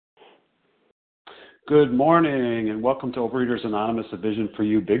Good morning and welcome to Overeaters Anonymous, a Vision for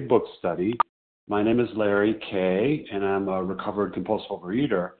You Big Book Study. My name is Larry K. and I'm a recovered compulsive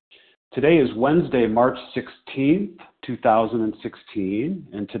overeater. Today is Wednesday, March 16th, 2016,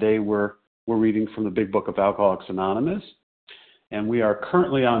 and today we're reading from the Big Book of Alcoholics Anonymous. And we are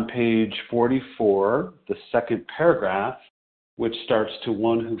currently on page 44, the second paragraph, which starts to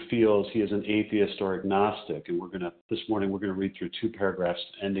one who feels he is an atheist or agnostic. And this morning we're going to read through two paragraphs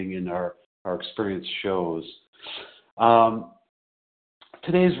ending in our experience shows.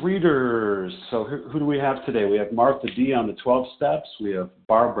 Today's readers, so who do we have today? We have Martha D. on the 12 steps. We have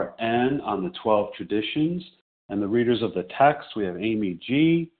Barbara N. on the 12 traditions. And the readers of the text, we have Amy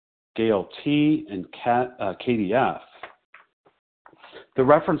G., Gail T., and Katie F. The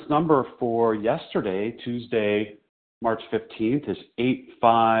reference number for yesterday, Tuesday, March 15th, is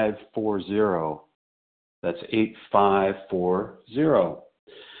 8540. That's 8540.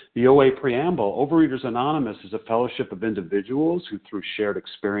 The OA Preamble, Overeaters Anonymous is a fellowship of individuals who, through shared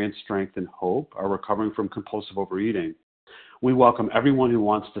experience, strength, and hope, are recovering from compulsive overeating. We welcome everyone who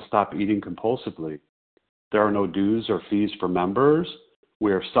wants to stop eating compulsively. There are no dues or fees for members.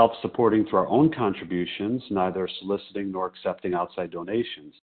 We are self-supporting through our own contributions, neither soliciting nor accepting outside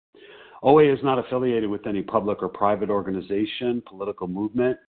donations. OA is not affiliated with any public or private organization, political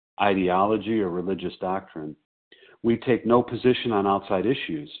movement, ideology, or religious doctrine. We take no position on outside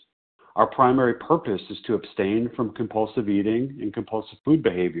issues. Our primary purpose is to abstain from compulsive eating and compulsive food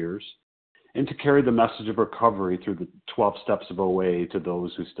behaviors and to carry the message of recovery through the 12 steps of OA to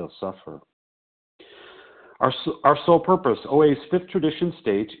those who still suffer. Our sole purpose, OA's fifth tradition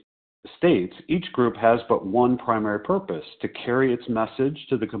states each group has but one primary purpose, to carry its message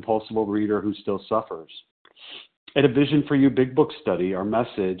to the compulsive overeater who still suffers. At a Vision for You Big Book Study, our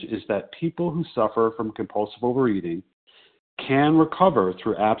message is that people who suffer from compulsive overeating can recover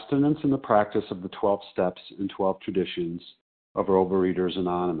through abstinence in the practice of the 12 steps and 12 traditions of Overeaters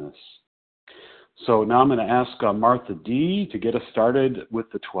Anonymous. So now I'm going to ask Martha D. to get us started with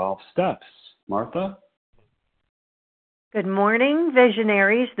the 12 steps. Martha? Good morning,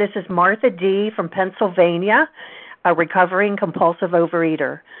 visionaries. This is Martha D. from Pennsylvania, a recovering compulsive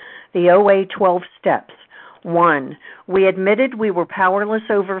overeater. The OA 12 steps. 1. We admitted we were powerless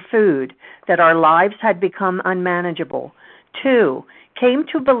over food, that our lives had become unmanageable. 2. Came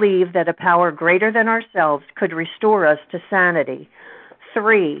to believe that a power greater than ourselves could restore us to sanity.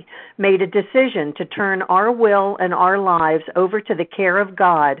 3. Made a decision to turn our will and our lives over to the care of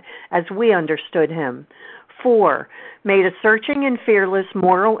God as we understood Him. 4. Made a searching and fearless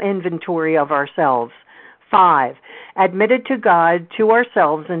moral inventory of ourselves. 5. Admitted to God, to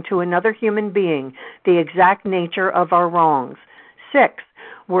ourselves, and to another human being the exact nature of our wrongs. 6.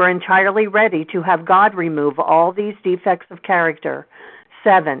 We're entirely ready to have God remove all these defects of character.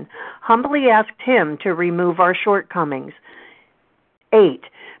 7. Humbly asked Him to remove our shortcomings. 8.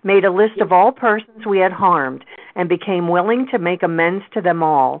 Made a list of all persons we had harmed and became willing to make amends to them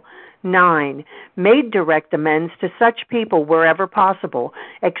all. 9. Made direct amends to such people wherever possible,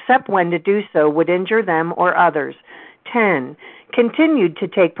 except when to do so would injure them or others. 10. Continued to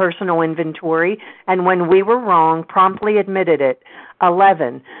take personal inventory, and when we were wrong, promptly admitted it.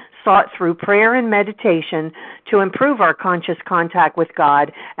 11. Sought through prayer and meditation to improve our conscious contact with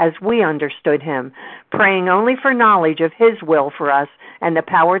God as we understood Him, praying only for knowledge of His will for us and the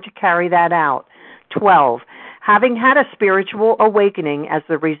power to carry that out. 12. Having had a spiritual awakening as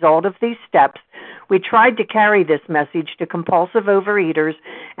the result of these steps, we tried to carry this message to compulsive overeaters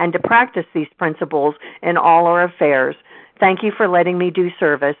and to practice these principles in all our affairs. Thank you for letting me do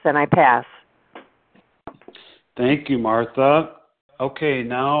service, and I pass. Thank you, Martha. Okay,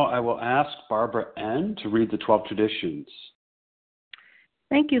 now I will ask Barbara N. to read the 12 traditions.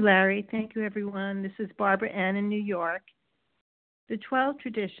 Thank you, Larry. Thank you, everyone. This is Barbara N. in New York. The 12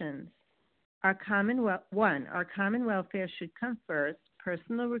 traditions. Our common welfare should come first.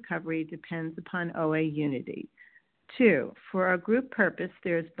 Personal recovery depends upon OA unity. 2, for our group purpose,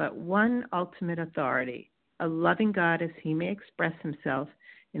 there is but one ultimate authority, a loving God as He may express Himself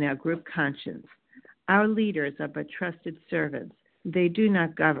in our group conscience. Our leaders are but trusted servants. They do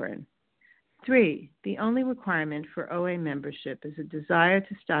not govern. 3, the only requirement for OA membership is a desire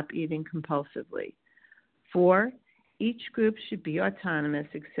to stop eating compulsively. 4, each group should be autonomous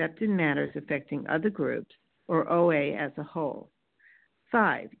except in matters affecting other groups or OA as a whole.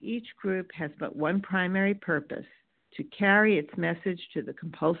 5, each group has but one primary purpose, to carry its message to the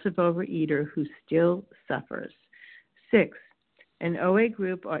compulsive overeater who still suffers. 6, an OA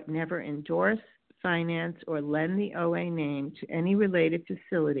group ought never endorse, finance, or lend the OA name to any related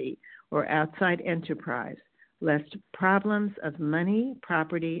facility or outside enterprise, lest problems of money,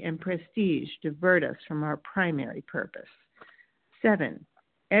 property, and prestige divert us from our primary purpose. 7.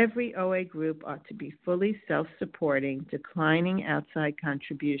 Every OA group ought to be fully self-supporting, declining outside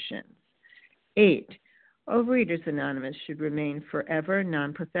contributions. 8. Overeaters Anonymous should remain forever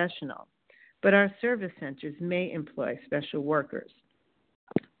non-professional, but our service centers may employ special workers.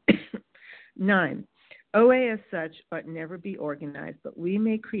 9. OA as such ought never be organized, but we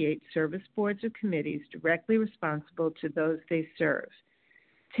may create service boards or committees directly responsible to those they serve.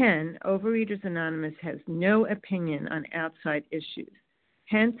 10. Overeaters Anonymous has no opinion on outside issues.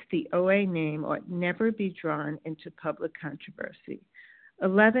 Hence, the OA name ought never be drawn into public controversy.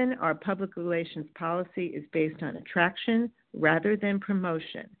 11. Our public relations policy is based on attraction rather than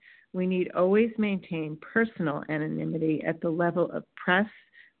promotion. We need always maintain personal anonymity at the level of press,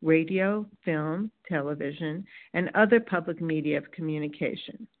 radio, film, television, and other public media of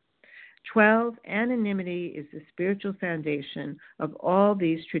communication. 12. Anonymity is the spiritual foundation of all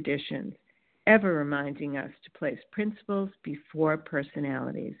these traditions, ever reminding us to place principles before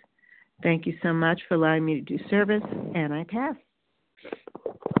personalities. Thank you so much for allowing me to do service, and I pass.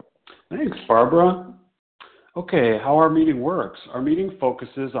 Thanks, Barbara. Okay, how our meeting works. Our meeting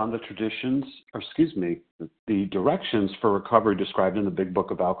focuses on the directions for recovery described in the Big Book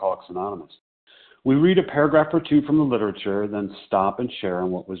of Alcoholics Anonymous. We read a paragraph or two from the literature, then stop and share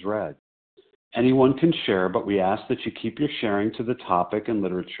on what was read. Anyone can share, but we ask that you keep your sharing to the topic and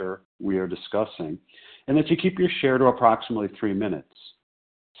literature we are discussing, and that you keep your share to approximately 3 minutes.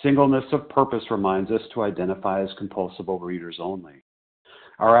 Singleness of purpose reminds us to identify as compulsive overeaters only.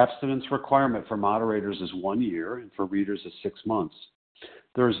 Our abstinence requirement for moderators is 1 year, and for readers is 6 months.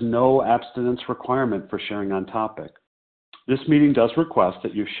 There is no abstinence requirement for sharing on topic. This meeting does request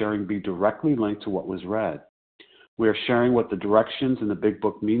that your sharing be directly linked to what was read. We are sharing what the directions in the Big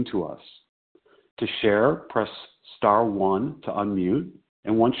Book mean to us. To share, press star 1 to unmute,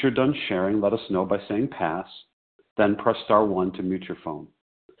 and once you're done sharing, let us know by saying pass, then press star 1 to mute your phone.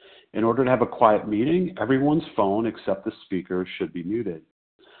 In order to have a quiet meeting, everyone's phone except the speaker should be muted.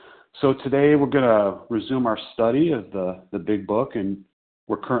 So today we're going to resume our study of the Big Book, and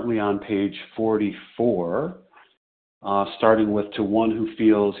we're currently on page 44, starting with to one who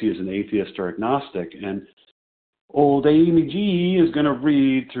feels he is an atheist or agnostic. And old Amy G is going to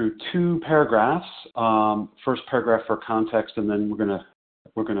read through 2 paragraphs. First paragraph for context, and then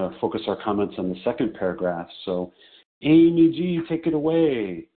we're going to focus our comments on the second paragraph. So, Amy G, take it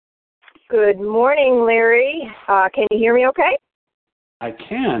away. Good morning, Larry. Can you hear me okay? I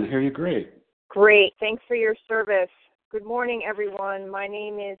can hear you great. Great. Thanks for your service. Good morning, everyone. My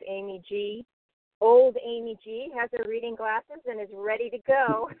name is Amy G. Old Amy G has her reading glasses and is ready to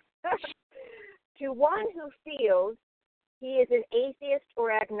go. To one who feels he is an atheist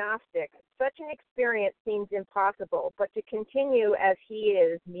or agnostic, such an experience seems impossible, but to continue as he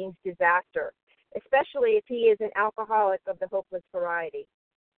is means disaster, especially if he is an alcoholic of the hopeless variety.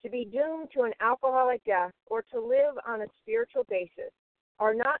 To be doomed to an alcoholic death or to live on a spiritual basis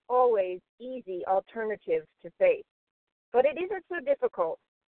are not always easy alternatives to faith. But it isn't so difficult.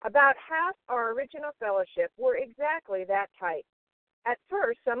 About half our original fellowship were exactly that type. At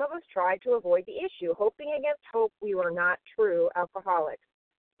first, some of us tried to avoid the issue, hoping against hope we were not true alcoholics.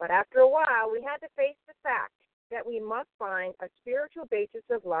 But after a while, we had to face the fact that we must find a spiritual basis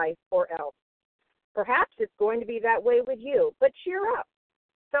of life or else. Perhaps it's going to be that way with you, but cheer up.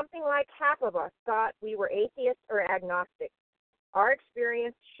 Something like half of us thought we were atheists or agnostics. Our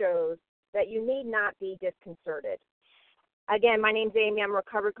experience shows that you need not be disconcerted. Again, my name's Amy. I'm a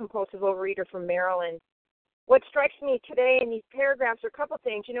recovered compulsive overeater from Maryland. What strikes me today in these paragraphs are a couple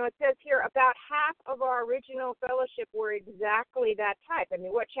things. You know, it says here about half of our original fellowship were exactly that type. I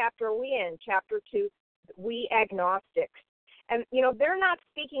mean, what chapter are we in? Chapter 2, we agnostics. And, you know, they're not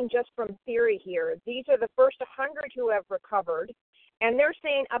speaking just from theory here. These are the first 100 who have recovered. And they're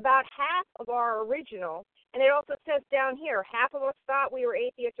saying about half of our original, and it also says down here, half of us thought we were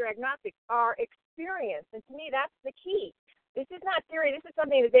atheists or agnostics, our experience. And to me, that's the key. This is not theory. This is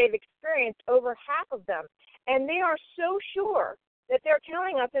something that they've experienced, over half of them. And they are so sure that they're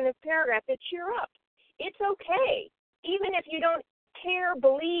telling us in this paragraph to cheer up. It's okay, even if you don't care,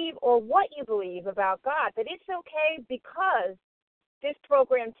 believe, or what you believe about God, that it's okay because this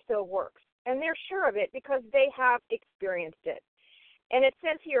program still works. And they're sure of it because they have experienced it. And it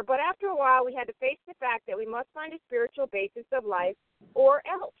says here, but after a while we had to face the fact that we must find a spiritual basis of life or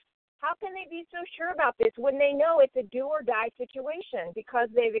else. How can they be so sure about this when they know it's a do-or-die situation because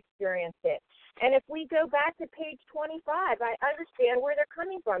they've experienced it? And if we go back to page 25, I understand where they're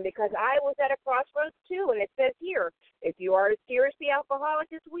coming from because I was at a crossroads too. And it says here, if you are as seriously alcoholic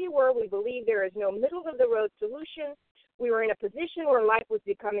as we were, we believe there is no middle of the road solution. We were in a position where life was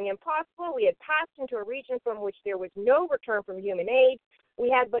becoming impossible. We had passed into a region from which there was no return from human aid. We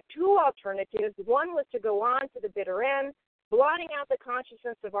had but two alternatives. One was to go on to the bitter end, blotting out the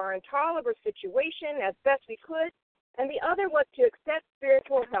consciousness of our intolerable situation as best we could, and the other was to accept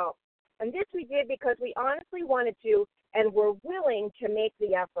spiritual help. And this we did because we honestly wanted to and were willing to make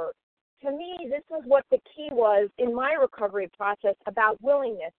the effort. To me, this was what the key was in my recovery process about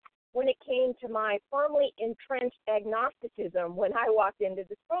willingness when it came to my firmly entrenched agnosticism when I walked into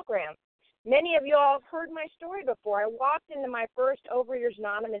this program. Many of you all have heard my story before. I walked into my first Overeaters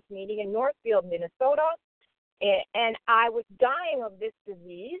Anonymous meeting in Northfield, Minnesota, and I was dying of this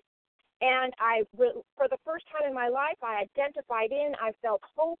disease. And for the first time in my life, I identified in, I felt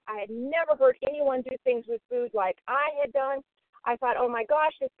hope. I had never heard anyone do things with food like I had done. I thought, oh my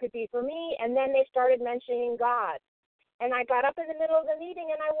gosh, this could be for me. And then they started mentioning God. And I got up in the middle of the meeting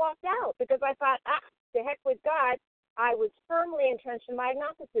and I walked out because I thought, to heck with God. I was firmly entrenched in my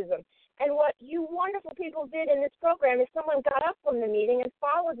agnosticism. And what you wonderful people did in this program is someone got up from the meeting and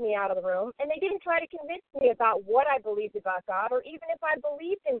followed me out of the room, and they didn't try to convince me about what I believed about God or even if I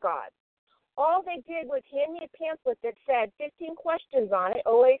believed in God. All they did was hand me a pamphlet that said 15 questions on it.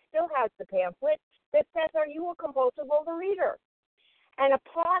 OA still has the pamphlet that says, are you a compulsive overeater? And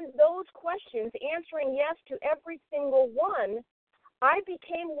upon those questions, answering yes to every single one, I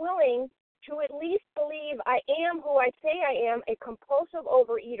became willing to at least believe I am who I say I am, a compulsive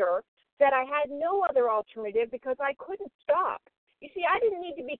overeater, that I had no other alternative because I couldn't stop. You see, I didn't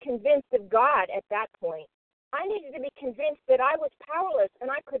need to be convinced of God at that point. I needed to be convinced that I was powerless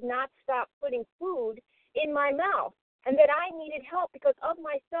and I could not stop putting food in my mouth and that I needed help because of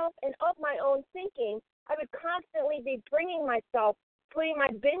myself and of my own thinking. I would constantly be bringing myself, putting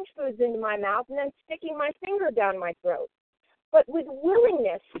my binge foods into my mouth and then sticking my finger down my throat. But with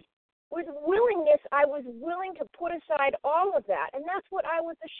willingness, I was willing to put aside all of that, and that's what I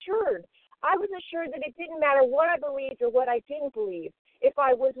was assured. I was assured that it didn't matter what I believed or what I didn't believe. If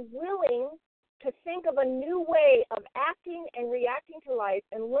I was willing to think of a new way of acting and reacting to life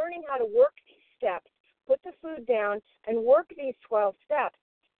and learning how to work these steps, put the food down and work these 12 steps,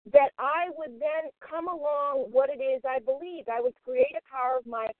 that I would then come along what it is I believed. I would create a power of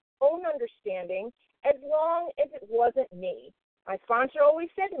my own understanding as long as it wasn't me. My sponsor always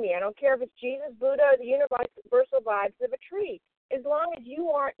said to me, I don't care if it's Jesus, Buddha, or the universal vibes of a tree, as long as you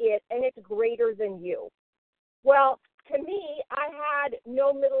are it and it's greater than you. Well, to me, I had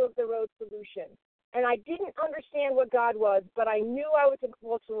no middle-of-the-road solution. And I didn't understand what God was, but I knew I was a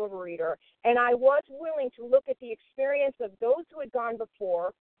compulsive overeater. And I was willing to look at the experience of those who had gone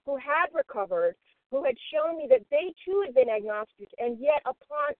before, who had recovered, who had shown me that they too had been agnostic, and yet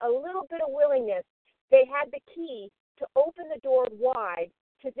upon a little bit of willingness, they had the key to open the door wide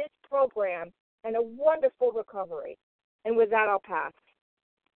to this program and a wonderful recovery. And with that, I'll pass.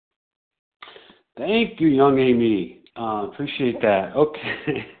 Thank you, young Amy. Appreciate that.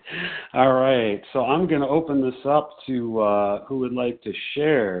 Okay. All right. So I'm going to open this up to who would like to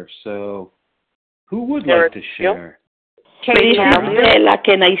share. So who would like to share? Katie Bella,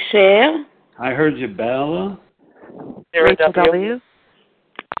 can I share? I heard you, Bella. Rachel W.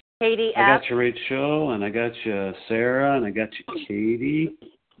 Katie I F. got you, Rachel, and I got you, Sarah, and I got you, Katie.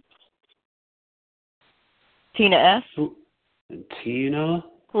 Tina S. And Tina.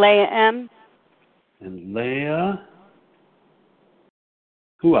 Leah M. And Leah.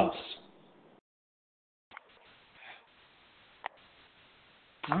 Who else?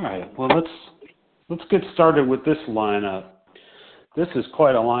 All right. Well, let's get started with this lineup. This is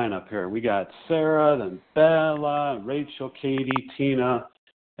quite a lineup here. We got Sarah, then Bella, Rachel, Katie, Tina,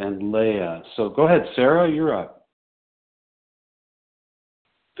 and Leah. So go ahead, Sarah. You're up.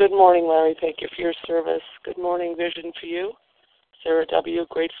 Good morning, Larry. Thank you for your service. Good morning, Vision for you. Sarah W.,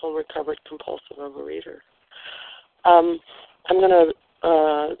 grateful, recovered, compulsive overeater. I'm going to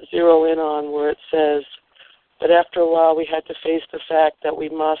zero in on where it says that after a while we had to face the fact that we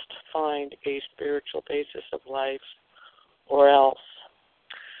must find a spiritual basis of life or else.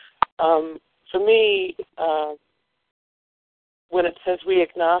 For me, when it says we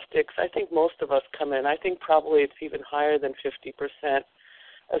agnostics, I think most of us come in. I think probably it's even higher than 50%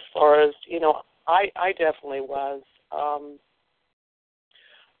 as far as, I definitely was.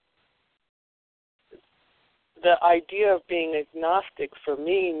 The idea of being agnostic for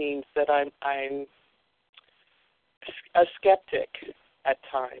me means that I'm a skeptic at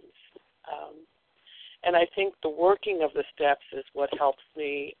times. And I think the working of the steps is what helps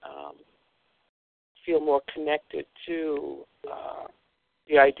me feel more connected to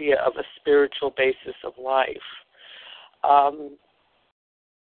the idea of a spiritual basis of life. I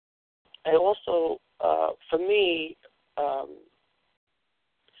also, for me,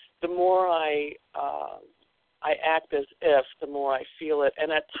 the more I act as if, the more I feel it.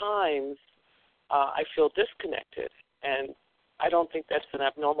 And at times, I feel disconnected. And I don't think that's an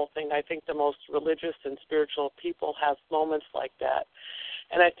abnormal thing. I think the most religious and spiritual people have moments like that.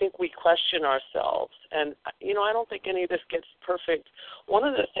 And I think we question ourselves. And, I don't think any of this gets perfect. One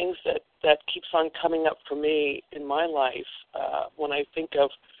of the things that keeps on coming up for me in my life when I think of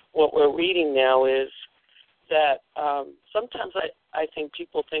what we're reading now is that sometimes I think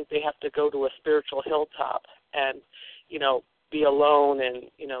people think they have to go to a spiritual hilltop and, be alone and,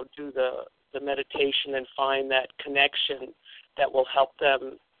 do the meditation and find that connection that will help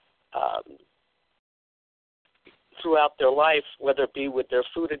them throughout their life, whether it be with their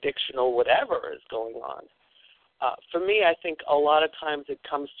food addiction or whatever is going on. For me, I think a lot of times it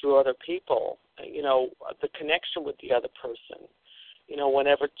comes through other people, the connection with the other person,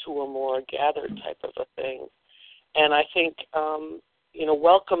 whenever two or more are gathered type of a thing. And I think,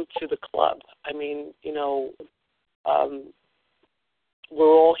 welcome to the club. I mean, we're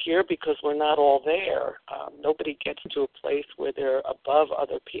all here because we're not all there. Nobody gets to a place where they're above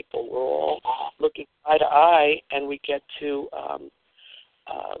other people. We're all looking eye to eye, and we get to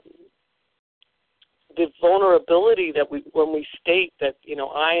the vulnerability that when we state that,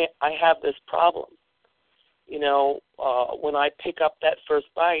 I have this problem. When I pick up that first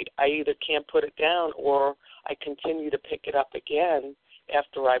bite, I either can't put it down or I continue to pick it up again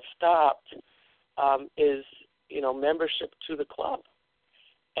after I've stopped, is, membership to the club.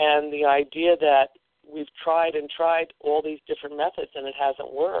 And the idea that we've tried and tried all these different methods and it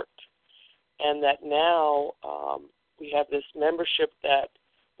hasn't worked, and that now we have this membership that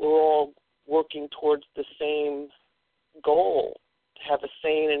we're all working towards the same goal, to have a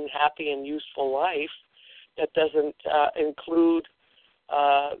sane and happy and useful life that doesn't include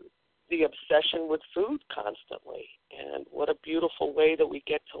the obsession with food constantly. And what a beautiful way that we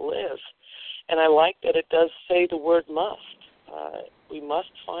get to live. And I like that it does say the word must. We must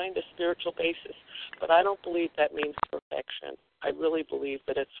find a spiritual basis. But I don't believe that means perfection. I really believe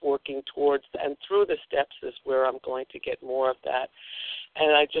that it's working towards, and through the steps is where I'm going to get more of that.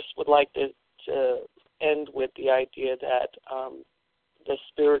 And I just would like to end with the idea that the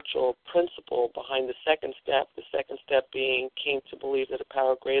spiritual principle behind the second step being came to believe that a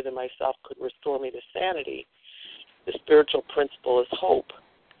power greater than myself could restore me to sanity. The spiritual principle is hope.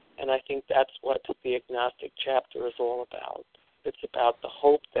 And I think that's what the agnostic chapter is all about. It's about the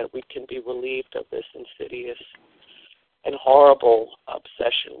hope that we can be relieved of this insidious and horrible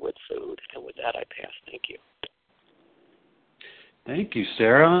obsession with food. And with that, I pass. Thank you. Thank you,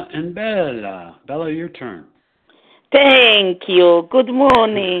 Sarah. And Bella. Bella, your turn. Thank you. Good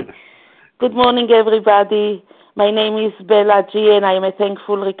morning. Good morning, everybody. My name is Bella G, and I am a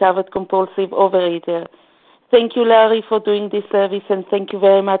thankful recovered compulsive overeater. Thank you, Larry, for doing this service, and thank you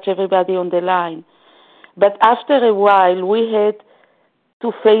very much, everybody on the line. But after a while, we had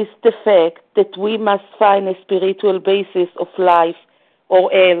to face the fact that we must find a spiritual basis of life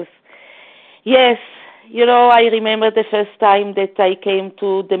or else. Yes, I remember the first time that I came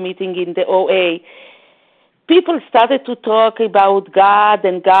to the meeting in the OA. People started to talk about God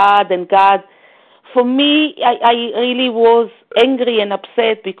and God and God. For me, I really was angry and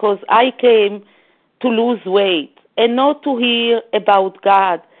upset because I came to lose weight and not to hear about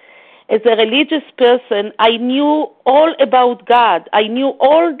God. As a religious person, I knew all about God. I knew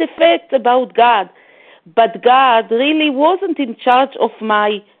all the facts about God. But God really wasn't in charge of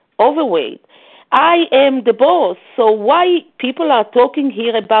my overweight. I am the boss, so why people are talking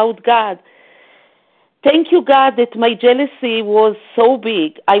here about God? Thank you, God, that my jealousy was so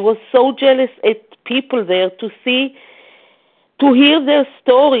big. I was so jealous at people there to hear their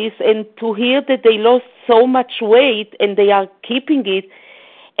stories and to hear that they lost so much weight and they are keeping it.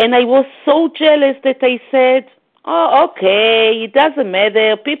 And I was so jealous that I said, oh, okay, it doesn't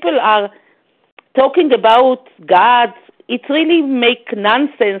matter. People are talking about God. It really makes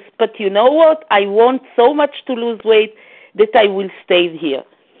nonsense. But you know what? I want so much to lose weight that I will stay here.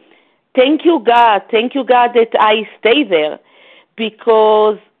 Thank you, God. Thank you, God, that I stay there.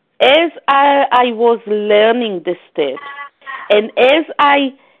 Because as I was learning the steps and as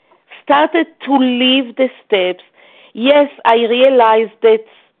I started to live the steps, yes, I realized that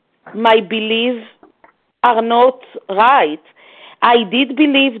my beliefs are not right. I did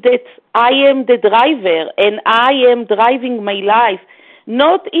believe that I am the driver and I am driving my life,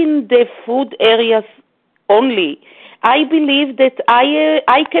 not in the food areas only. I believe that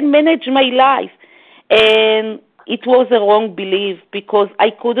I can manage my life. And it was a wrong belief because I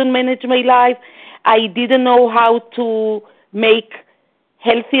couldn't manage my life. I didn't know how to make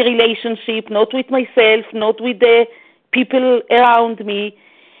healthy relationship, not with myself, not with the people around me.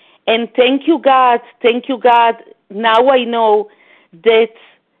 And thank you, God. Thank you, God. Now I know that,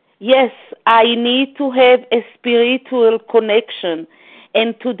 yes, I need to have a spiritual connection.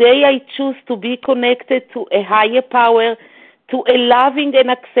 And today I choose to be connected to a higher power, to a loving and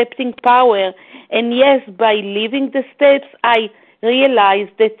accepting power. And yes, by living the steps, I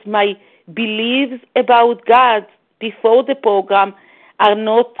realized that my beliefs about God before the program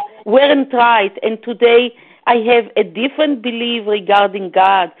weren't right. And today I have a different belief regarding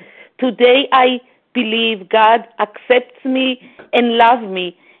God. Today I believe God accepts me and loves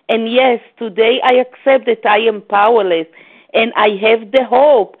me. And yes, today I accept that I am powerless. And I have the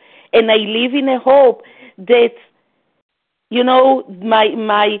hope. And I live in a hope that,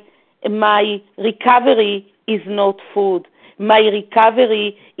 my recovery is not food. My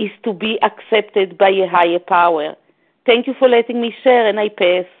recovery is to be accepted by a higher power. Thank you for letting me share, and I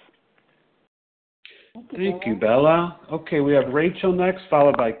pass. Thank you, Bella. Okay, we have Rachel next,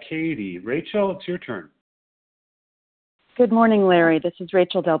 followed by Katie. Rachel, it's your turn. Good morning, Larry. This is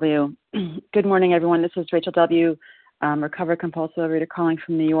Rachel W. Good morning, everyone. This is Rachel W., recovered compulsive overeater calling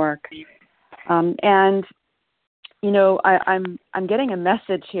from New York. I'm getting a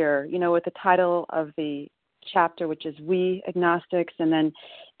message here, with the title of the chapter, which is We Agnostics, and then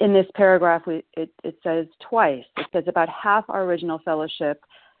in this paragraph, it says twice. It says about half our original fellowship.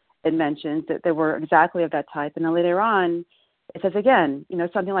 It mentions that they were exactly of that type, and then later on, it says again,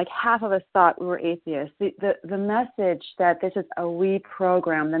 something like half of us thought we were atheists. The message that this is a we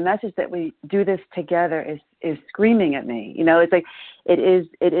program, the message that we do this together is screaming at me. It's like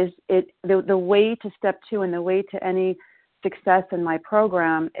the way to step 2 and the way to any success in my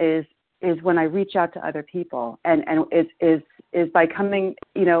program is when I reach out to other people, and is by coming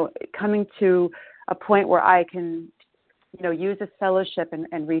to a point where I can use this fellowship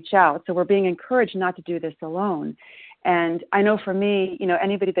and reach out. So we're being encouraged not to do this alone. And I know for me,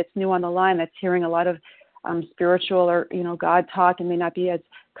 anybody that's new on the line that's hearing a lot of spiritual or, God talk and may not be as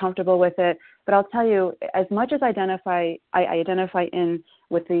comfortable with it. But I'll tell you, as much as I identify in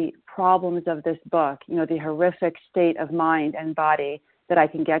with the problems of this book, the horrific state of mind and body that I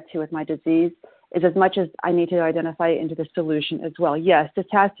can get to with my disease, is as much as I need to identify into the solution as well. Yes, this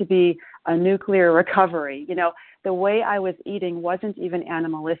has to be a nuclear recovery. The way I was eating wasn't even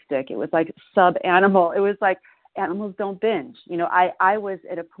animalistic. It was like sub-animal. It was like animals don't binge. I was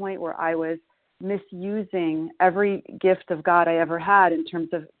at a point where I was misusing every gift of God I ever had in terms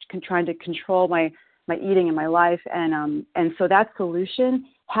of trying to control my eating in my life. And so that solution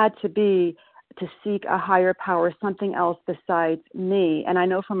had to be to seek a higher power, something else besides me. And I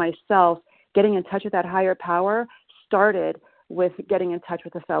know for myself, getting in touch with that higher power started with getting in touch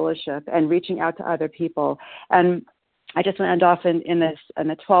with the fellowship and reaching out to other people. And I just want to end off in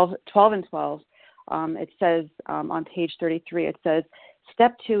the 12 and 12. It says on page 33, it says,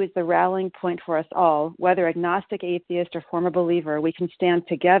 Step 2 is the rallying point for us all. Whether agnostic, atheist, or former believer, we can stand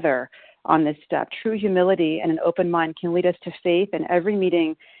together on this step. True humility and an open mind can lead us to faith, and every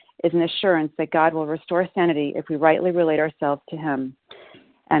meeting is an assurance that God will restore sanity if we rightly relate ourselves to Him.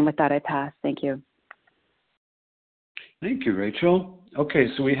 And with that, I pass. Thank you. Thank you, Rachel. Okay,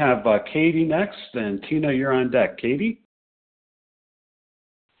 so we have Katie next, and Tina, you're on deck. Katie?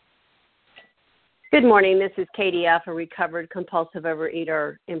 Good morning. This is Katie F., a recovered compulsive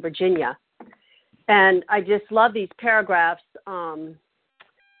overeater in Virginia. And I just love these paragraphs.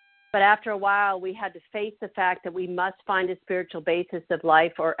 But after a while, we had to face the fact that we must find a spiritual basis of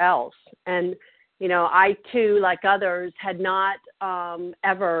life or else. And, I, too, like others, had not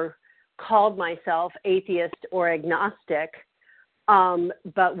ever called myself atheist or agnostic.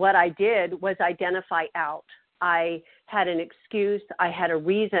 But what I did was identify out. I had an excuse. I had a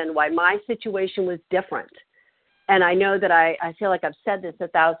reason why my situation was different. And I know that I feel like I've said this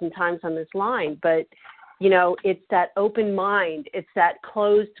 1,000 times on this line, but, it's that open mind. It's that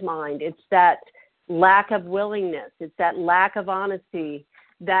closed mind. It's that lack of willingness. It's that lack of honesty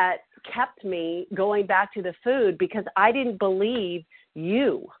that kept me going back to the food because I didn't believe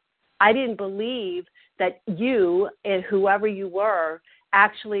you. I didn't believe that you and whoever you were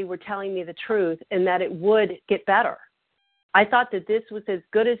actually were telling me the truth and that it would get better. I thought that this was as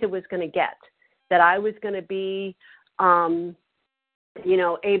good as it was going to get, that I was going to be,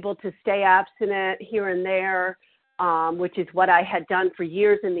 able to stay abstinent here and there, which is what I had done for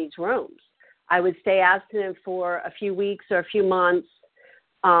years in these rooms. I would stay abstinent for a few weeks or a few months,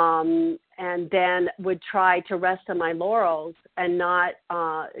 and then would try to rest on my laurels and not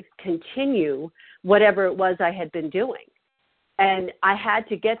continue whatever it was I had been doing. And I had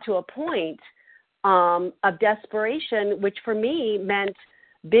to get to a point of desperation, which for me meant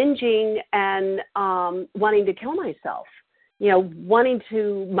binging and wanting to kill myself, wanting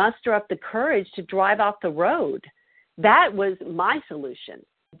to muster up the courage to drive off the road. That was my solution.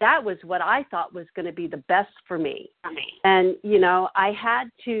 That was what I thought was going to be the best for me. And, I had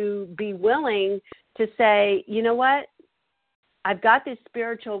to be willing to say, you know what? I've got this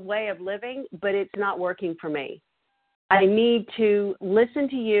spiritual way of living, but it's not working for me. I need to listen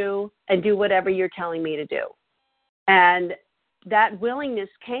to you and do whatever you're telling me to do. And that willingness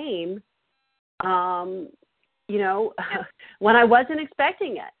came, when I wasn't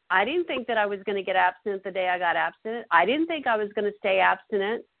expecting it. I didn't think that I was going to get abstinent the day I got abstinent. I didn't think I was going to stay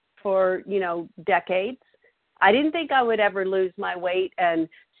abstinent for, decades. I didn't think I would ever lose my weight and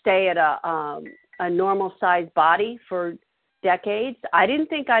stay at a normal-sized body for decades. I didn't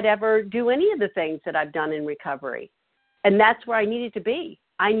think I'd ever do any of the things that I've done in recovery. And that's where I needed to be.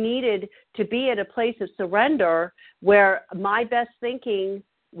 I needed to be at a place of surrender where my best thinking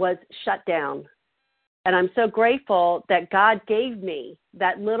was shut down. And I'm so grateful that God gave me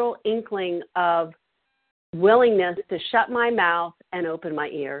that little inkling of willingness to shut my mouth and open my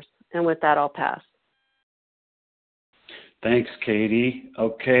ears. And with that, I'll pass. Thanks, Katie.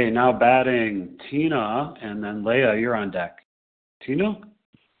 Okay, now batting Tina, and then Leah, you're on deck. Tina?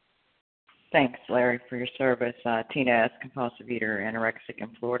 Thanks, Larry, for your service. Tina S., compulsive eater, anorexic in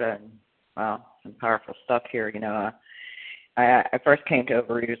Florida, and wow, some powerful stuff here. I first came to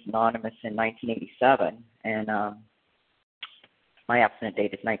Overeaters Anonymous in 1987, and my abstinent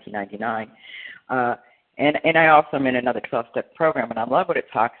date is 1999. And I also am in another 12-step program, and I love what it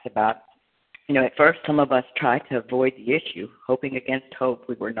talks about. At first, some of us tried to avoid the issue, hoping against hope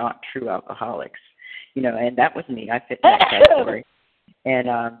we were not true alcoholics. And that was me. I fit in that category. And,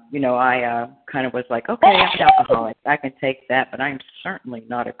 I kind of was like, okay, I'm an alcoholic. I can take that, but I'm certainly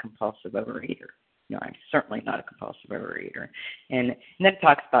not a compulsive overeater. I'm certainly not a compulsive overeater. And then it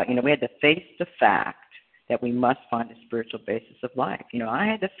talks about, we had to face the fact that we must find a spiritual basis of life. I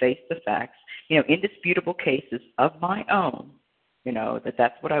had to face the facts, indisputable cases of my own,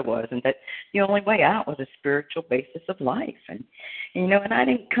 that's what I was, and that the only way out was a spiritual basis of life. And I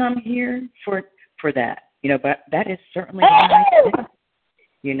didn't come here for that, but that is certainly what I did.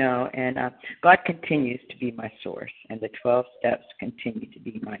 And God continues to be my source, and the 12 steps continue to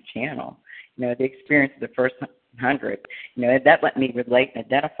be my channel. The experience of the first 100, that let me relate and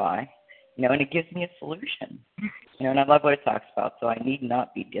identify, and it gives me a solution. And I love what it talks about, so I need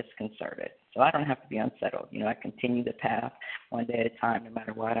not be disconcerted. So I don't have to be unsettled. I continue the path one day at a time, no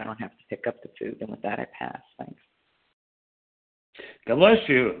matter what. I don't have to pick up the food, and with that, I pass. Thanks. God bless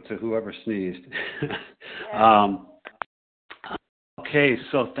you to whoever sneezed. Okay,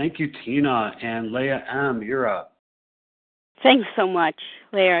 so thank you, Tina. And Leah M., you're up. Thanks so much,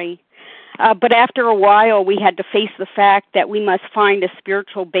 Larry. But after a while, we had to face the fact that we must find a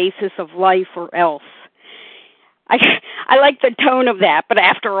spiritual basis of life or else. I like the tone of that, but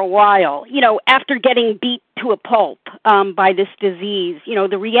after a while, after getting beat to a pulp by this disease,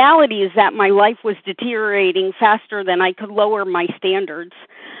 the reality is that my life was deteriorating faster than I could lower my standards.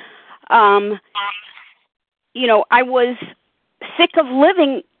 I was sick of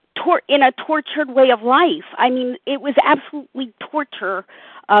living in a tortured way of life. I mean, it was absolutely torture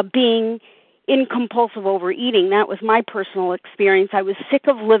being in compulsive overeating. That was my personal experience. I was sick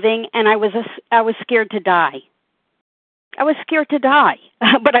of living, and I was scared to die. I was scared to die,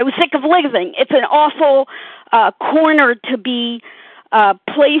 but I was sick of living. It's an awful corner to be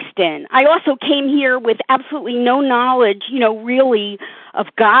placed in. I also came here with absolutely no knowledge, really, of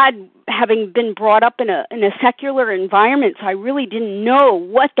God, having been brought up in a secular environment. So I really didn't know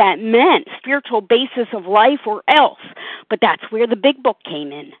what that meant, spiritual basis of life or else. But that's where the big book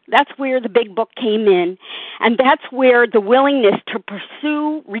came in. That's where the big book came in, and that's where the willingness to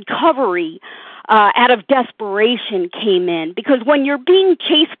pursue recovery out of desperation came in. Because when you're being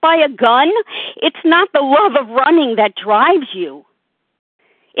chased by a gun, it's not the love of running that drives you.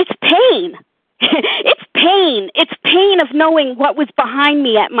 It's pain. It's pain. It's pain of knowing what was behind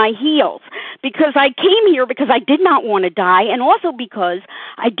me at my heels. Because I came here because I did not want to die, and also because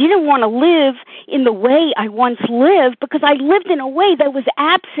I didn't want to live in the way I once lived, because I lived in a way that was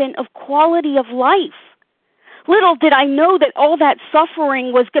absent of quality of life. Little did I know that all that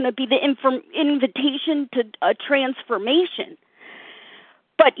suffering was going to be the invitation to a transformation.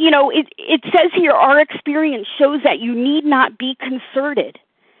 But, it says here, our experience shows that you need not be concerted.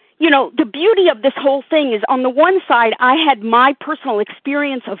 the beauty of this whole thing is on the one side, I had my personal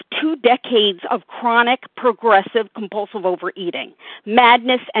experience of 2 decades of chronic, progressive, compulsive overeating,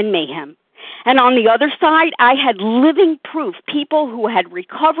 madness and mayhem. And on the other side, I had living proof, people who had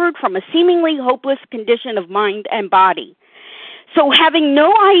recovered from a seemingly hopeless condition of mind and body. So having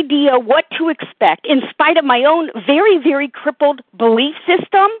no idea what to expect, in spite of my own very, very crippled belief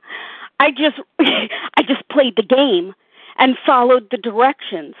system, I just played the game and followed the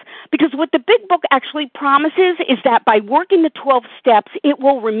directions. Because what the big book actually promises is that by working the 12 steps, it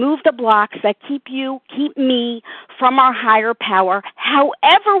will remove the blocks that keep me from our higher power,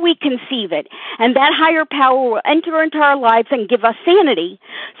 however we conceive it. And that higher power will enter into our lives and give us sanity.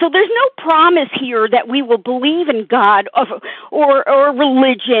 So there's no promise here that we will believe in God or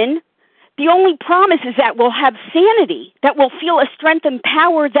religion. The only promise is that we'll have sanity, that we'll feel a strength and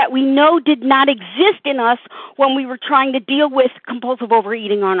power that we know did not exist in us when we were trying to deal with compulsive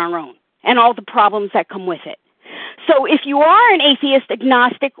overeating on our own and all the problems that come with it. So if you are an atheist,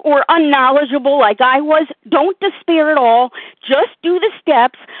 agnostic, or unknowledgeable like I was, don't despair at all. Just do the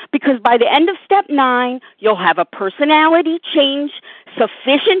steps, because by the end of step 9, you'll have a personality change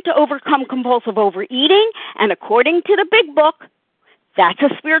sufficient to overcome compulsive overeating, and according to the big book, that's a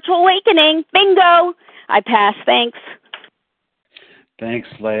spiritual awakening. Bingo! I pass. Thanks. Thanks,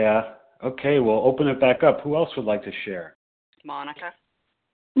 Leah. Okay, we'll open it back up. Who else would like to share? Monica.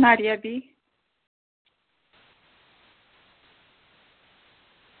 Nadia B.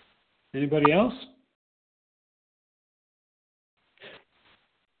 Anybody else?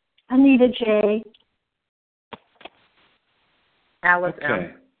 Anita J. Alice Okay.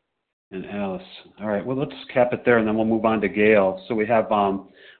 M. And Alice. All right. Well, let's cap it there, and then we'll move on to Gail. So we have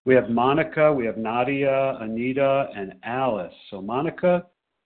Monica, we have Nadia, Anita, and Alice. So Monica,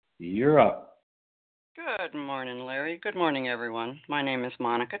 you're up. Good morning, Larry. Good morning, everyone. My name is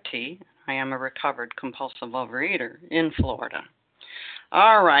Monica T. I am a recovered compulsive overeater in Florida.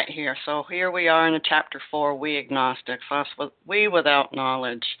 All right, So here we are in chapter 4, we agnostics, we without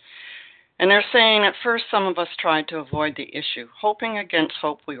knowledge. And they're saying at first some of us tried to avoid the issue, hoping against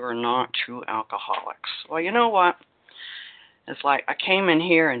hope we were not true alcoholics. Well, you know what? It's like I came in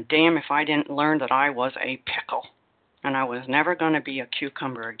here and damn if I didn't learn that I was a pickle and I was never going to be a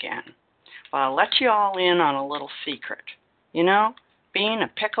cucumber again. But I'll let you all in on a little secret. Being a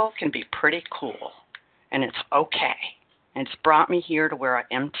pickle can be pretty cool, and it's okay. And it's brought me here to where I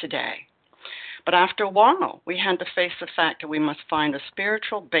am today. But after a while, we had to face the fact that we must find a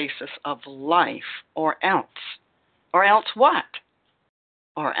spiritual basis of life, or else. Or else what?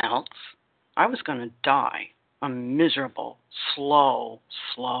 Or else I was going to die a miserable, slow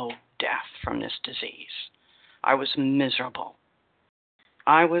death from this disease. I was miserable.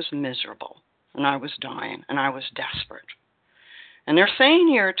 And I was dying, and I was desperate. And they're saying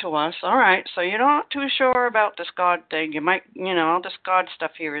here to us, all right, so you're not too sure about this God thing. You might, all this God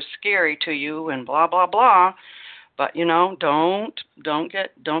stuff here is scary to you and blah, blah, blah. But,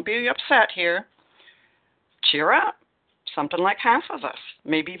 don't be upset here. Cheer up. Something like half of us,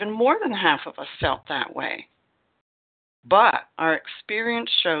 maybe even more than half of us felt that way. But our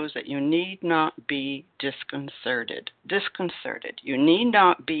experience shows that you need not be disconcerted. You need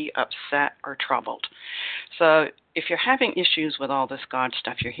not be upset or troubled. So if you're having issues with all this God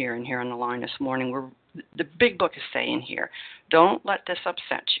stuff you're hearing here on the line this morning, the big book is saying here, don't let this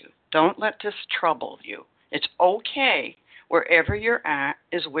upset you. Don't let this trouble you. It's okay. Wherever you're at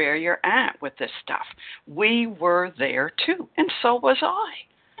is where you're at with this stuff. We were there too, and so was I.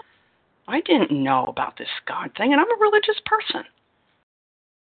 I didn't know about this God thing, and I'm a religious person.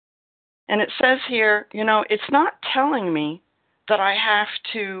 And it says here, it's not telling me that I have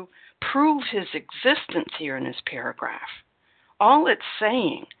to prove his existence here in this paragraph. All it's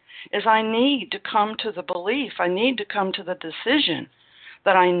saying is I need to come to the belief, I need to come to the decision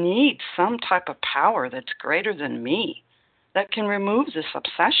that I need some type of power that's greater than me, that can remove this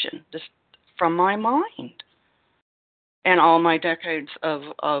obsession from my mind. And all my decades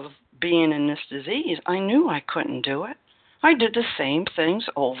of being in this disease, I knew I couldn't do it. I did the same things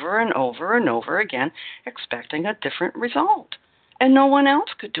over and over and over again, expecting a different result. And no one else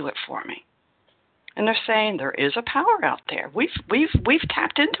could do it for me. And they're saying there is a power out there. We've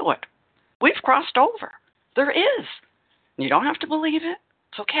tapped into it. We've crossed over. There is. You don't have to believe it.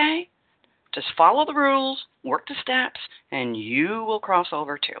 It's okay. Just follow the rules, work the steps, and you will cross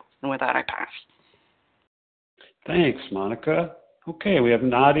over too. And with that, I pass. Thanks, Monica. Okay, we have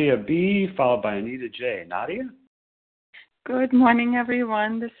Nadia B, followed by Anita J. Nadia? Good morning,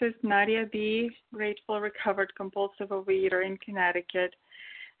 everyone. This is Nadia B, grateful, recovered, compulsive overeater in Connecticut.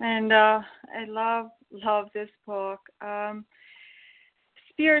 And I love this book.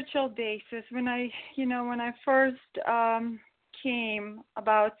 spiritual basis, when I first came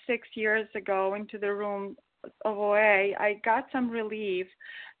about 6 years ago into the room of OA, I got some relief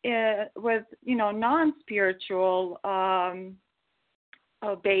with non-spiritual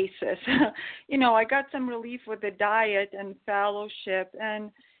basis. I got some relief with the diet and fellowship,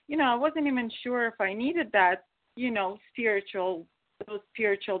 and I wasn't even sure if I needed that those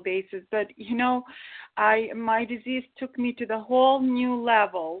spiritual bases. But my disease took me to the whole new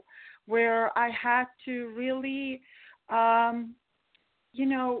level where I had to really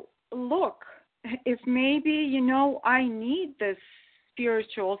look if maybe I need this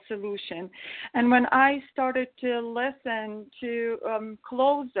spiritual solution. And when I started to listen to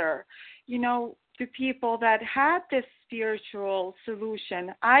closer to people that had this spiritual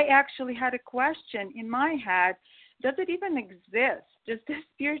solution, I actually had a question in my head: does it even exist? Does this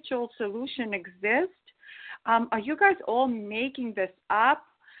spiritual solution exist? Are you guys all making this up?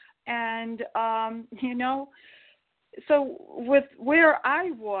 And so with where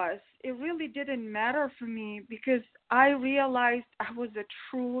I was, it really didn't matter for me, because I realized I was a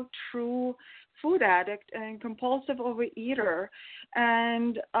true food addict and compulsive overeater.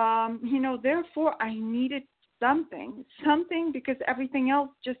 And, therefore I needed something, because everything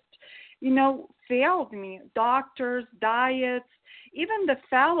else just, failed me. Doctors, diets, even the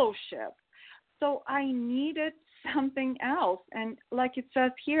fellowship. So I needed something else. And like it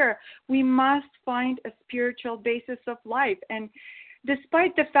says here, we must find a spiritual basis of life. And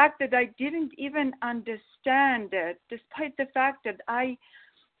despite the fact that I didn't even understand it, despite the fact that I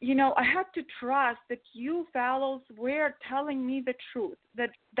had to trust that you fellows were telling me the truth,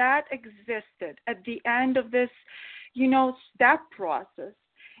 that existed at the end of this, step process.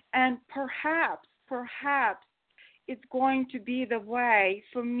 And perhaps it's going to be the way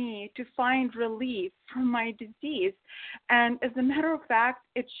for me to find relief from my disease. And as a matter of fact,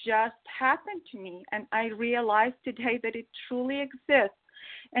 it just happened to me. And I realized today that it truly exists.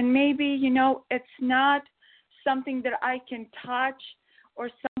 And maybe, it's not something that I can touch or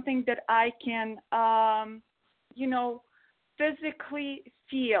something that I can, physically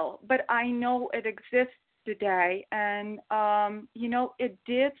feel, but I know it exists today. And, it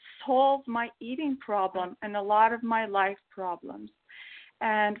did solve my eating problem and a lot of my life problems.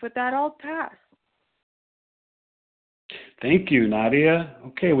 And with that, I'll pass. Thank you, Nadia.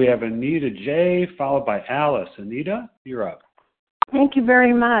 Okay, we have Anita J., followed by Alice. Anita, you're up. Thank you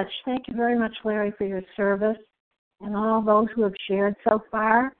very much. Thank you very much, Larry, for your service and all those who have shared so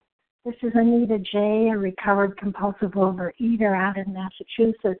far. This is Anita J., a recovered compulsive overeater out in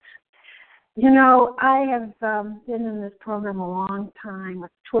Massachusetts. I have been in this program a long time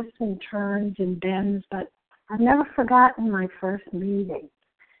with twists and turns and bends, but I've never forgotten my first meeting.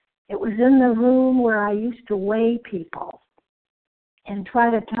 It was in the room where I used to weigh people and try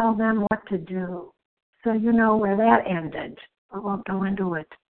to tell them what to do. So you know where that ended. I won't go into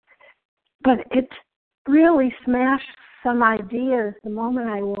it. But it really smashed some ideas the moment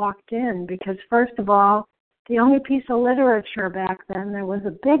I walked in, because first of all, the only piece of literature back then, there was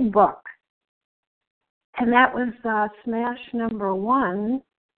a big book. And that was Smash number 1,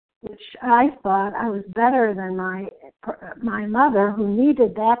 which I thought I was better than my mother, who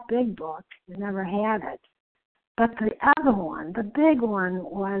needed that big book and never had it. But the other one, the big one,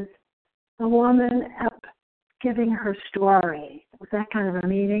 was the woman up giving her story. It was that kind of a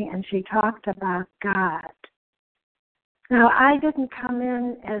meeting, and she talked about God. Now, I didn't come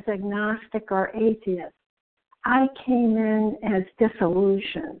in as agnostic or atheist. I came in as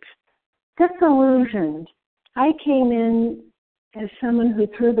disillusioned. I came in as someone who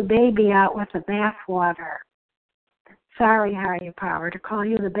threw the baby out with the bathwater. Sorry, higher power, to call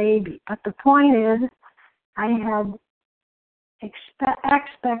you the baby. But the point is, I had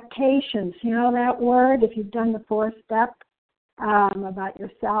expectations. You know that word, if you've done the 4-step about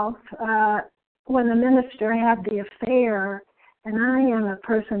yourself? When the minister had the affair, and I am a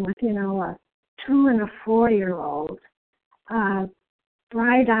person with, a 2 and a 4-year-old,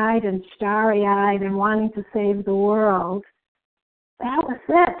 bright-eyed and starry-eyed and wanting to save the world, that was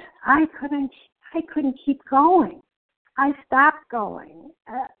it. I couldn't keep going. I stopped going.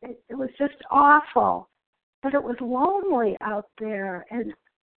 It was just awful. But it was lonely out there. And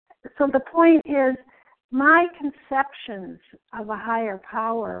so the point is, my conceptions of a higher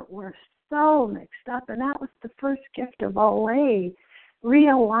power were so mixed up, and that was the first gift of OA,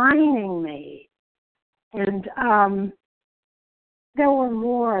 realigning me. And there were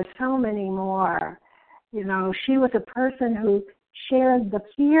more, so many more. She was a person who shared the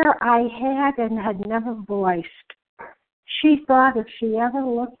fear I had and had never voiced. She thought if she ever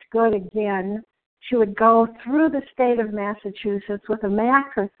looked good again, She would go through the state of Massachusetts with a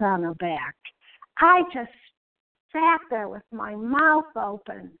mattress on her back. I just sat there with my mouth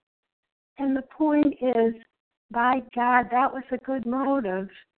open. And the point is, by God, that was a good motive.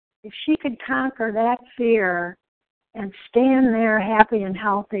 If she could conquer that fear and stand there happy and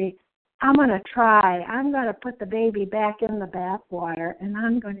healthy, I'm going to try. I'm going to put the baby back in the bathwater, and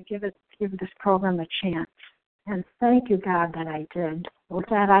I'm going to give this program a chance. And thank you, God, that I did. With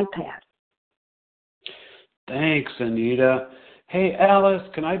that, I pass. Thanks, Anita. Hey, Alice,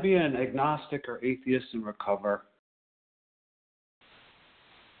 can I be an agnostic or atheist and recover?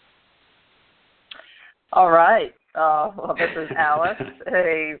 All right. Well, this is Alice,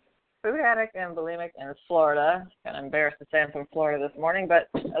 a food addict and bulimic in Florida. Kind of embarrassed to say I'm from Florida this morning, but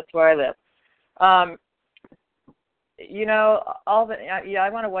that's where I live. I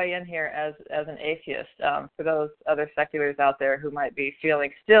want to weigh in here as an atheist for those other seculars out there who might be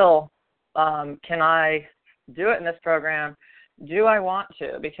feeling still, can I do it in this program? Do I want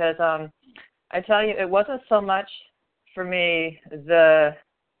to? Because I tell you, it wasn't so much for me that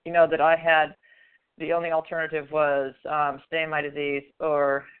I had. The only alternative was stay in my disease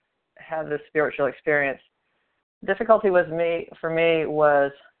or have this spiritual experience. Difficulty for me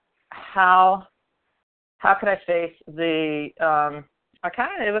was how could I face the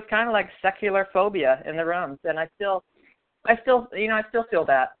it was kind of like secular phobia in the rooms, and I still feel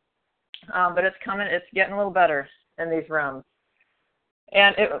that, but it's getting a little better in these rooms,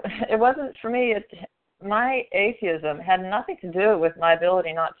 and it wasn't for me. My atheism had nothing to do with my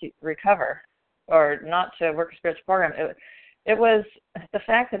ability not to recover or not to work a spiritual program. It was the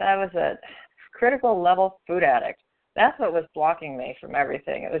fact that I was a critical level food addict. That's what was blocking me from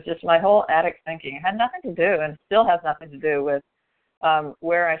everything. It was just my whole addict thinking. It had nothing to do, and still has nothing to do with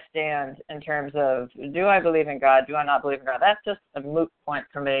where I stand in terms of, do I believe in God? Do I not believe in God? That's just a moot point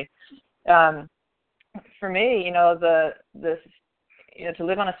for me. For me, to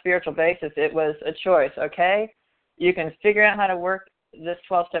live on a spiritual basis, it was a choice. Okay, you can figure out how to work this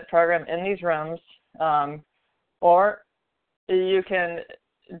 12-step program in these rooms, or you can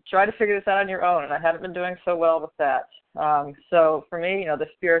try to figure this out on your own, and I haven't been doing so well with that. So for me, the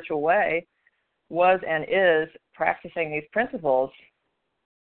spiritual way was and is practicing these principles,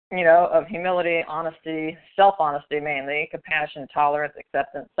 of humility, honesty, self-honesty mainly, compassion, tolerance,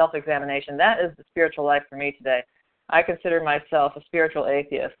 acceptance, self-examination. That is the spiritual life for me today. I consider myself a spiritual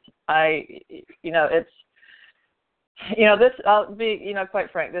atheist. I'll be,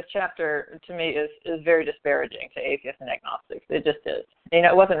 quite frank, this chapter to me is very disparaging to atheists and agnostics. It just is.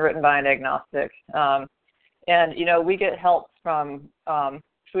 It wasn't written by an agnostic. And we get help from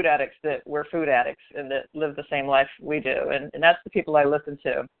food addicts that were food addicts and that live the same life we do. And that's the people I listen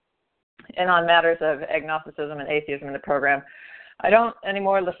to. And on matters of agnosticism and atheism in the program, I don't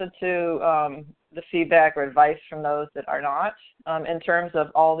anymore listen to the feedback or advice from those that are not. In terms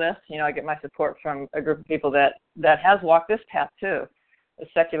of all this, I get my support from a group of people that has walked this path too, the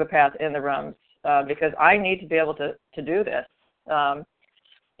secular path in the rooms, because I need to be able to do this. And,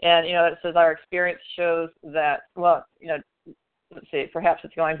 it says our experience shows that, let's see, perhaps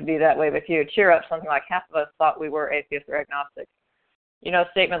it's going to be that way with you. Cheer up, something like half of us thought we were atheists or agnostics. A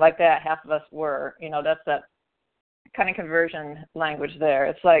statement like that, half of us were, that's that kind of conversion language there.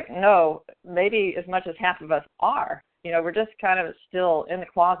 It's like, no, maybe as much as half of us are. We're just kind of still in the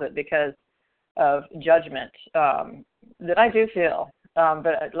closet because of judgment that I do feel.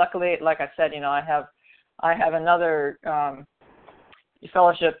 But luckily, like I said, I have another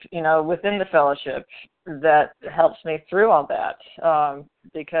fellowship, within the fellowship that helps me through all that,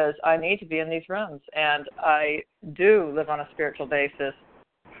 because I need to be in these rooms, and I do live on a spiritual basis.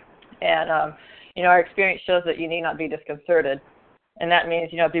 And, our experience shows that you need not be disconcerted. And that means,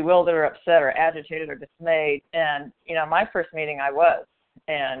 bewildered or upset or agitated or dismayed. And, my first meeting I was.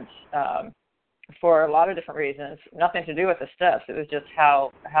 And for a lot of different reasons, nothing to do with the steps. It was just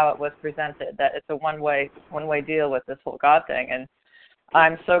how it was presented, that it's a one-way deal with this whole God thing. And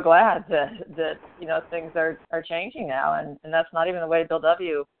I'm so glad that things are changing now. And that's not even the way Bill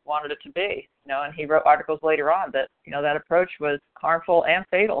W. wanted it to be. And he wrote articles later on that, that approach was harmful and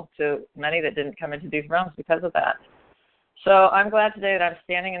fatal to many that didn't come into these realms because of that. So I'm glad today that I'm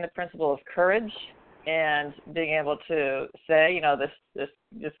standing in the principle of courage and being able to say,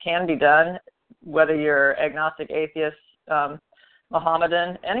 this can be done, whether you're agnostic, atheist,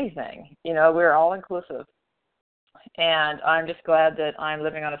 Mohammedan, anything. We're all inclusive. And I'm just glad that I'm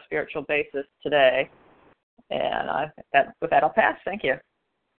living on a spiritual basis today. And with that, I'll pass. Thank you.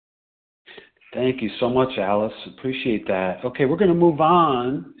 Thank you so much, Alice. Appreciate that. Okay, we're going to move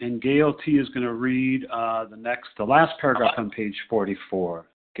on, and Gail T. is going to read the last paragraph on page 44.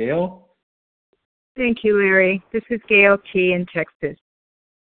 Gail? Thank you, Larry. This is Gail T. in Texas.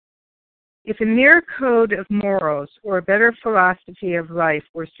 If a mere code of morals or a better philosophy of life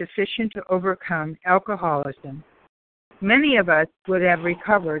were sufficient to overcome alcoholism, many of us would have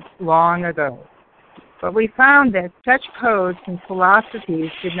recovered long ago. But we found that such codes and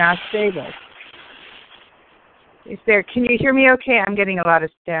philosophies did not save us. Can you hear me okay? I'm getting a lot of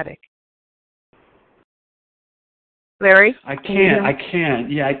static. Larry? I can.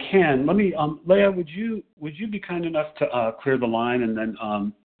 Yeah, I can. Let me, Leah, would you be kind enough to clear the line, and then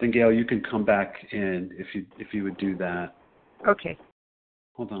Gail, you can come back in if you would do that. Okay.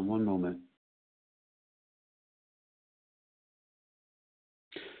 Hold on one moment.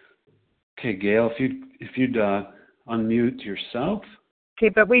 Okay, Gail, if you'd unmute yourself. Okay,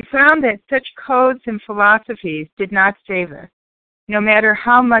 but we found that such codes and philosophies did not save us, no matter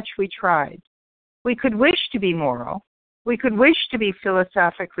how much we tried. We could wish to be moral. We could wish to be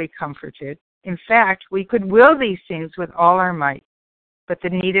philosophically comforted. In fact, we could will these things with all our might, but the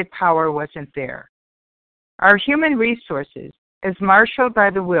needed power wasn't there. Our human resources, as marshaled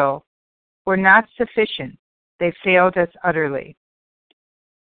by the will, were not sufficient. They failed us utterly.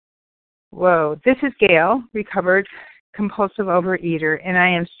 Whoa, this is Gail, recovered compulsive overeater, and I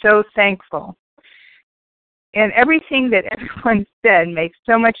am so thankful. And everything that everyone said makes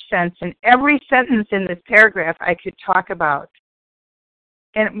so much sense, and every sentence in this paragraph I could talk about.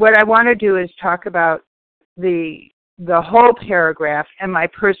 And what I want to do is talk about the whole paragraph and my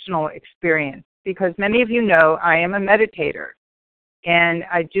personal experience, because many of you know I am a meditator, and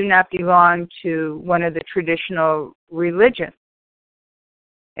I do not belong to one of the traditional religions.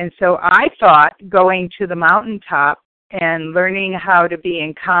 And so I thought going to the mountaintop and learning how to be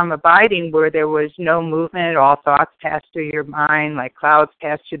in calm abiding where there was no movement, all thoughts passed through your mind like clouds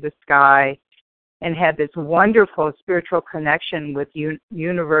pass through the sky, and had this wonderful spiritual connection with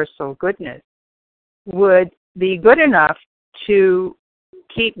universal goodness would be good enough to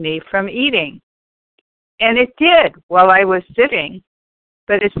keep me from eating. And it did while I was sitting.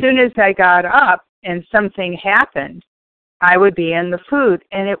 But as soon as I got up and something happened, I would be in the food.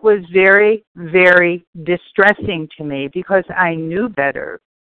 And it was very, very distressing to me because I knew better,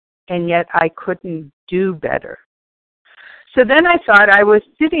 and yet I couldn't do better. So then I thought I was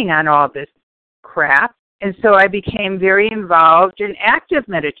sitting on all this crap, and so I became very involved in active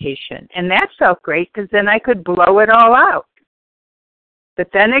meditation. And that felt great because then I could blow it all out. But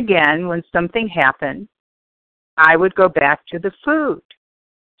then again, when something happened, I would go back to the food.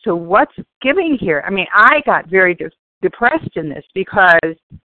 So what's giving here? I mean, I got very depressed in this because,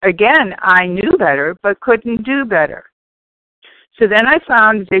 again, I knew better but couldn't do better. So then I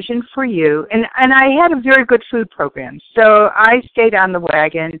found Vision for You, and I had a very good food program. So I stayed on the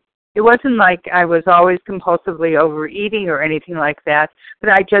wagon. It wasn't like I was always compulsively overeating or anything like that, but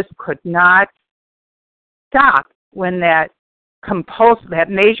I just could not stop when that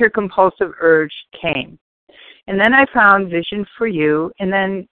major compulsive urge came. And then I found Vision for You, and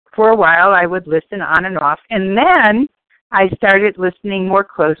then for a while I would listen on and off. And then I started listening more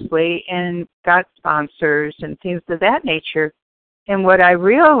closely and got sponsors and things of that nature. And what I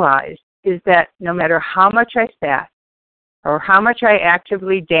realized is that no matter how much I sat or how much I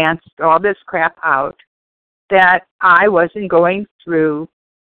actively danced all this crap out, that I wasn't going through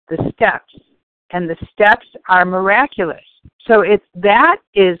the steps. And the steps are miraculous. So that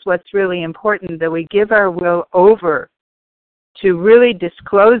is what's really important, that we give our will over to really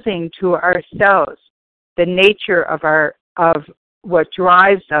disclosing to ourselves the nature of what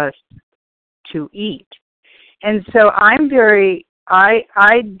drives us to eat. And so I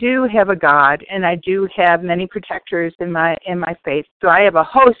do have a God, and I do have many protectors in my faith. So I have a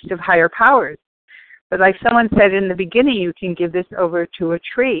host of higher powers. But like someone said in the beginning, you can give this over to a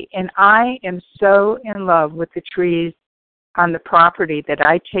tree. And I am so in love with the trees on the property that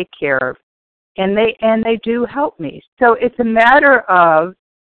I take care of. And they do help me. So it's a matter of,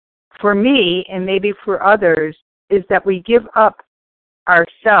 for me and maybe for others, is that we give up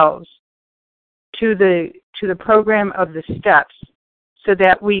ourselves to the program of the steps so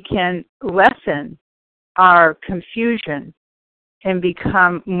that we can lessen our confusion and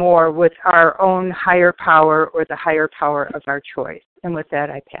become more with our own higher power or the higher power of our choice. And with that,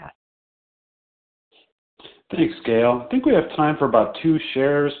 I pass. Thanks, Gail. I think we have time for about 2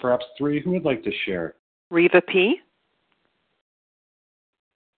 shares, perhaps 3. Who would like to share? Reva P.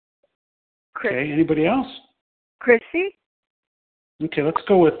 Okay, anybody else? Chrissy? Okay, let's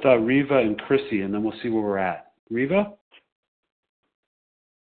go with Reva and Chrissy, and then we'll see where we're at. Reva?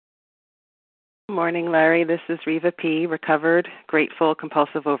 Good morning, Larry. This is Reva P., recovered, grateful,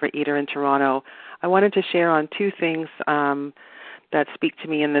 compulsive overeater in Toronto. I wanted to share on 2 things. that speak to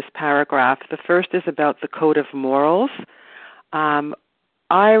me in this paragraph. The first is about the code of morals.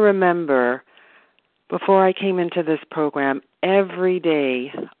 I remember before I came into this program, every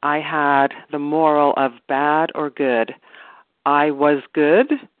day I had the moral of bad or good. I was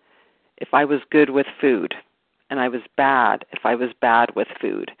good if I was good with food, and I was bad if I was bad with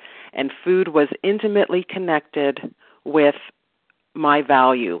food. And food was intimately connected with my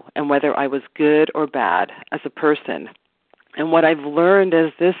value and whether I was good or bad as a person. And what I've learned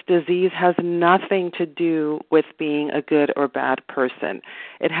is this disease has nothing to do with being a good or bad person.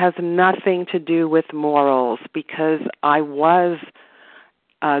 It has nothing to do with morals, because I was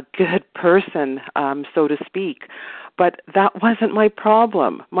a good person, so to speak. But that wasn't my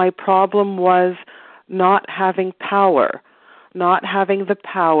problem. My problem was not having power, not having the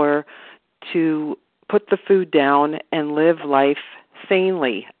power to put the food down and live life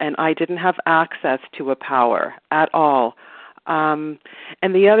sanely. And I didn't have access to a power at all. And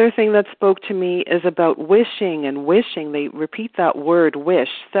the other thing that spoke to me is about wishing and wishing. They repeat that word wish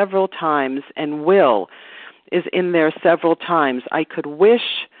several times, and will is in there several times. I could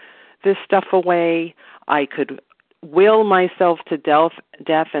wish this stuff away. I could will myself to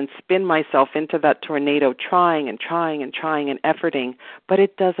death and spin myself into that tornado, trying and efforting, but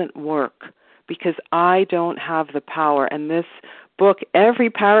it doesn't work because I don't have the power. And this book,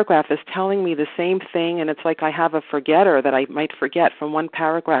 every paragraph is telling me the same thing, and it's like I have a forgetter that I might forget from one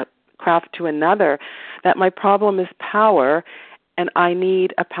paragraph to another, that my problem is power, and I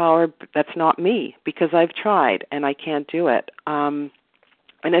need a power that's not me because I've tried and I can't do it.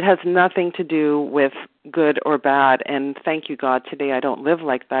 And it has nothing to do with good or bad, and thank you, God, today I don't live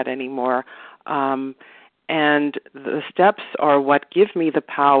like that anymore. And the steps are what give me the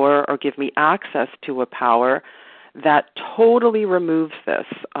power or give me access to a power that totally removes this.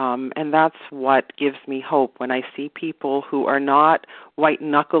 And that's what gives me hope when I see people who are not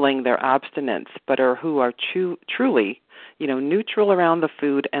white-knuckling their abstinence, but who are truly, neutral around the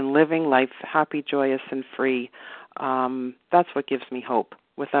food and living life happy, joyous, and free. That's what gives me hope.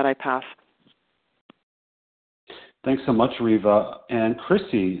 With that, I pass. Thanks so much, Riva. And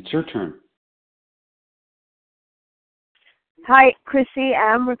Chrissy, it's your turn. Hi, Chrissy.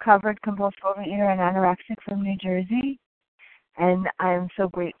 I'm recovered compulsive overeater and anorexic from New Jersey, and I'm so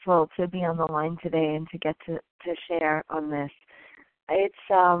grateful to be on the line today and to get to share on this. It's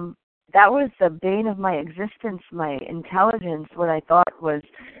that was the bane of my existence, my intelligence, what I thought was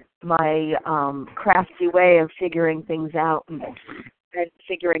my crafty way of figuring things out and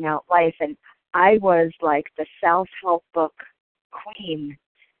figuring out life, and I was like the self-help book queen,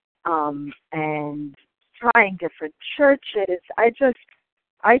 and trying different churches. I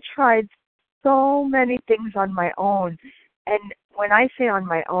tried so many things on my own, and when I say on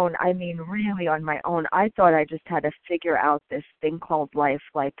my own, I mean really on my own. I thought I just had to figure out this thing called life,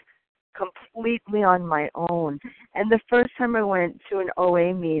 like completely on my own. And the first time I went to an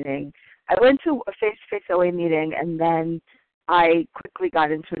OA meeting, I went to a face-to-face OA meeting, and then I quickly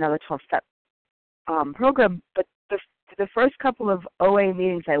got into another 12-step program. But the first couple of OA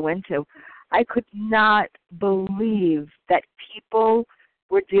meetings I went to, I could not believe that people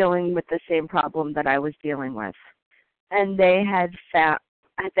were dealing with the same problem that I was dealing with, and they had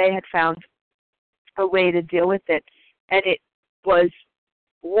found a way to deal with it, and it was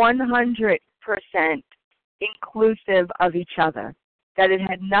 100% inclusive of each other. That it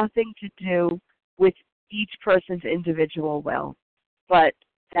had nothing to do with each person's individual will, but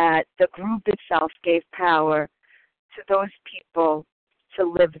that the group itself gave power to those people to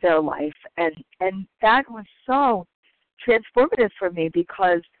live their life. And that was so transformative for me,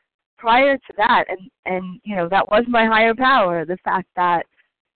 because prior to that, and that was my higher power, the fact that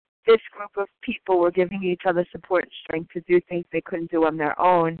this group of people were giving each other support and strength to do things they couldn't do on their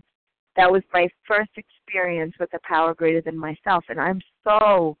own. That was my first experience with a power greater than myself, and I'm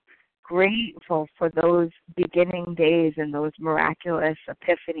so grateful for those beginning days and those miraculous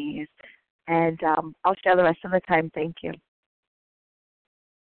epiphanies. And I'll share the rest of the time. Thank you.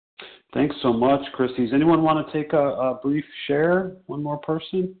 Thanks so much, Chrissy. Does anyone want to take a brief share? One more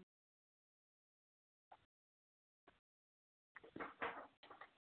person?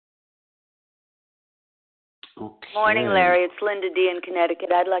 Okay. Morning, Larry. It's Linda D. in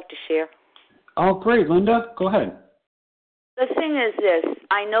Connecticut. I'd like to share. Oh, great. Linda, go ahead. The thing is this.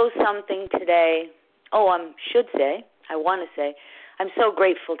 I know something today. I want to say, I'm so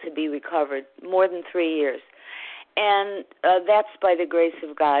grateful to be recovered, more than 3 years. And that's by the grace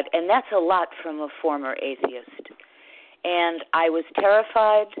of God. And that's a lot from a former atheist. And I was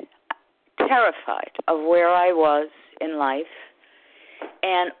terrified of where I was in life,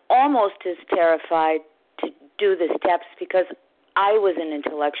 and almost as terrified to do the steps, because I was an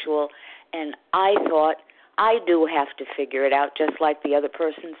intellectual, and I thought I do have to figure it out, just like the other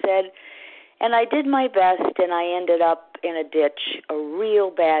person said. And I did my best, and I ended up in a ditch, a real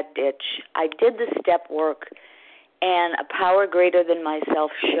bad ditch. I did the step work, and a power greater than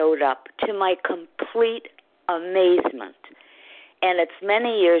myself showed up, to my complete amazement. And it's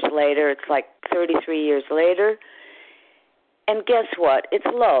many years later, it's like 33 years later, and guess what? It's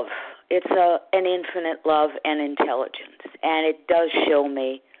love. It's an infinite love and intelligence, and it does show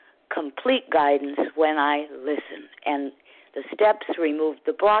me complete guidance when I listen. And the steps remove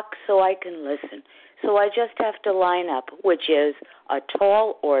the blocks so I can listen. So I just have to line up, which is a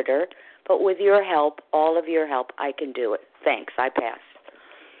tall order, but with your help, all of your help, I can do it. Thanks. I pass.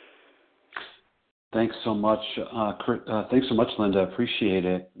 Thanks so much. Thanks so much, Linda. Appreciate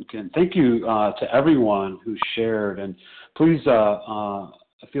it. Again, thank you to everyone who shared. And please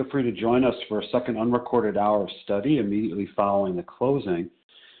feel free to join us for a second unrecorded hour of study immediately following the closing.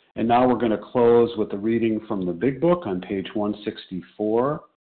 And now we're going to close with a reading from the Big Book on page 164,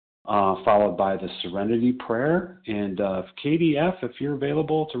 followed by the Serenity Prayer. And Katie F., if you're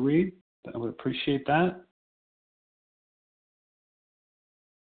available to read, I would appreciate that.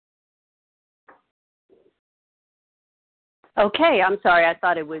 Okay, I'm sorry. I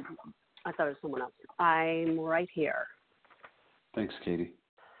thought it was someone else. I'm right here. Thanks, Katie.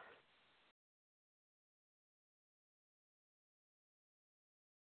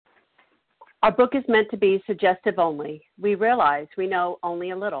 Our book is meant to be suggestive only. We realize we know only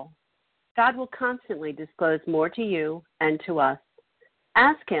a little. God will constantly disclose more to you and to us.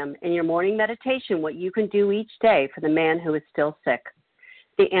 Ask Him in your morning meditation what you can do each day for the man who is still sick.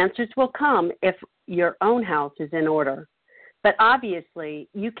 The answers will come if your own house is in order. But obviously,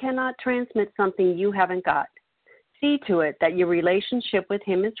 you cannot transmit something you haven't got. See to it that your relationship with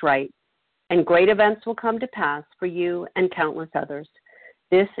Him is right, and great events will come to pass for you and countless others.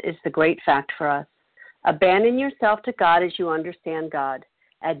 This is the great fact for us. Abandon yourself to God as you understand God.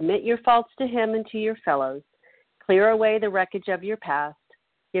 Admit your faults to Him and to your fellows. Clear away the wreckage of your past.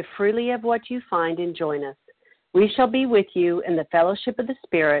 Give freely of what you find and join us. We shall be with you in the fellowship of the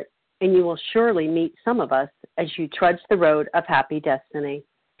Spirit, and you will surely meet some of us as you trudge the road of happy destiny.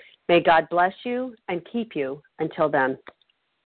 May God bless you and keep you until then.